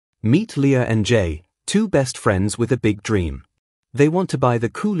Meet Lia and Jay, two best friends with a big dream. They want to buy the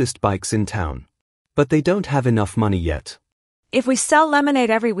coolest bikes in town. But they don't have enough money yet. If we sell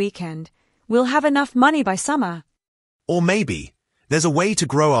lemonade every weekend, we'll have enough money by summer. Or maybe, there's a way to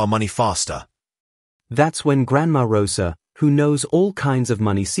grow our money faster. That's when Grandma Rosa, who knows all kinds of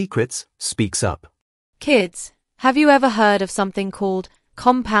money secrets, speaks up. Kids, have you ever heard of something called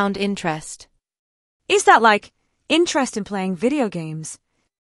compound interest? Is that like interest in playing video games?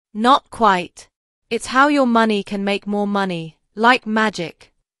 Not quite. It's how your money can make more money, like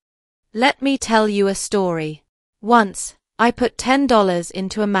magic. Let me tell you a story. Once, I put $10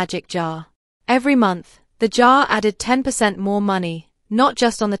 into a magic jar. Every month, the jar added 10% more money, not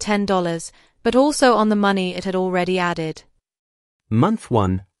just on the $10, but also on the money it had already added. Month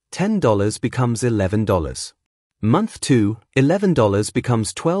 1, $10 becomes $11. Month 2, $11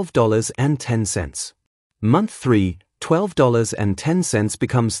 becomes $12.10. Month 3, $12.10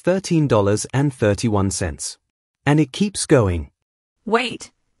 becomes $13.31. And it keeps going.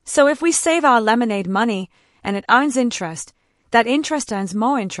 Wait, so if we save our lemonade money and it earns interest, that interest earns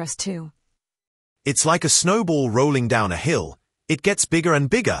more interest too. It's like a snowball rolling down a hill. It gets bigger and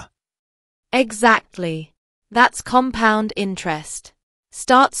bigger. Exactly. That's compound interest.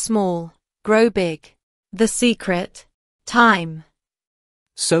 Start small, grow big. The secret? Time.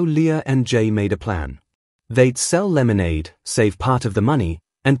 So Lia and Jay made a plan. They'd sell lemonade, save part of the money,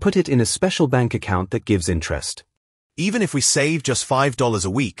 and put it in a special bank account that gives interest. Even if we save just $5 a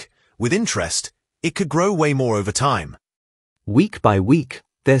week, with interest, it could grow way more over time. Week by week,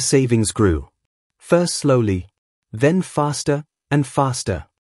 their savings grew. First slowly, then faster and faster.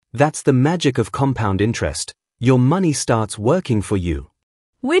 That's the magic of compound interest. Your money starts working for you.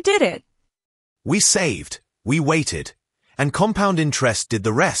 We did it. We saved, we waited, and compound interest did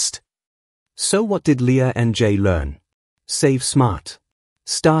the rest. So what did Lia and Jay learn? Save smart.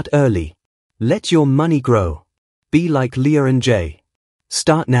 Start early. Let your money grow. Be like Lia and Jay.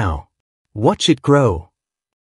 Start now. Watch it grow.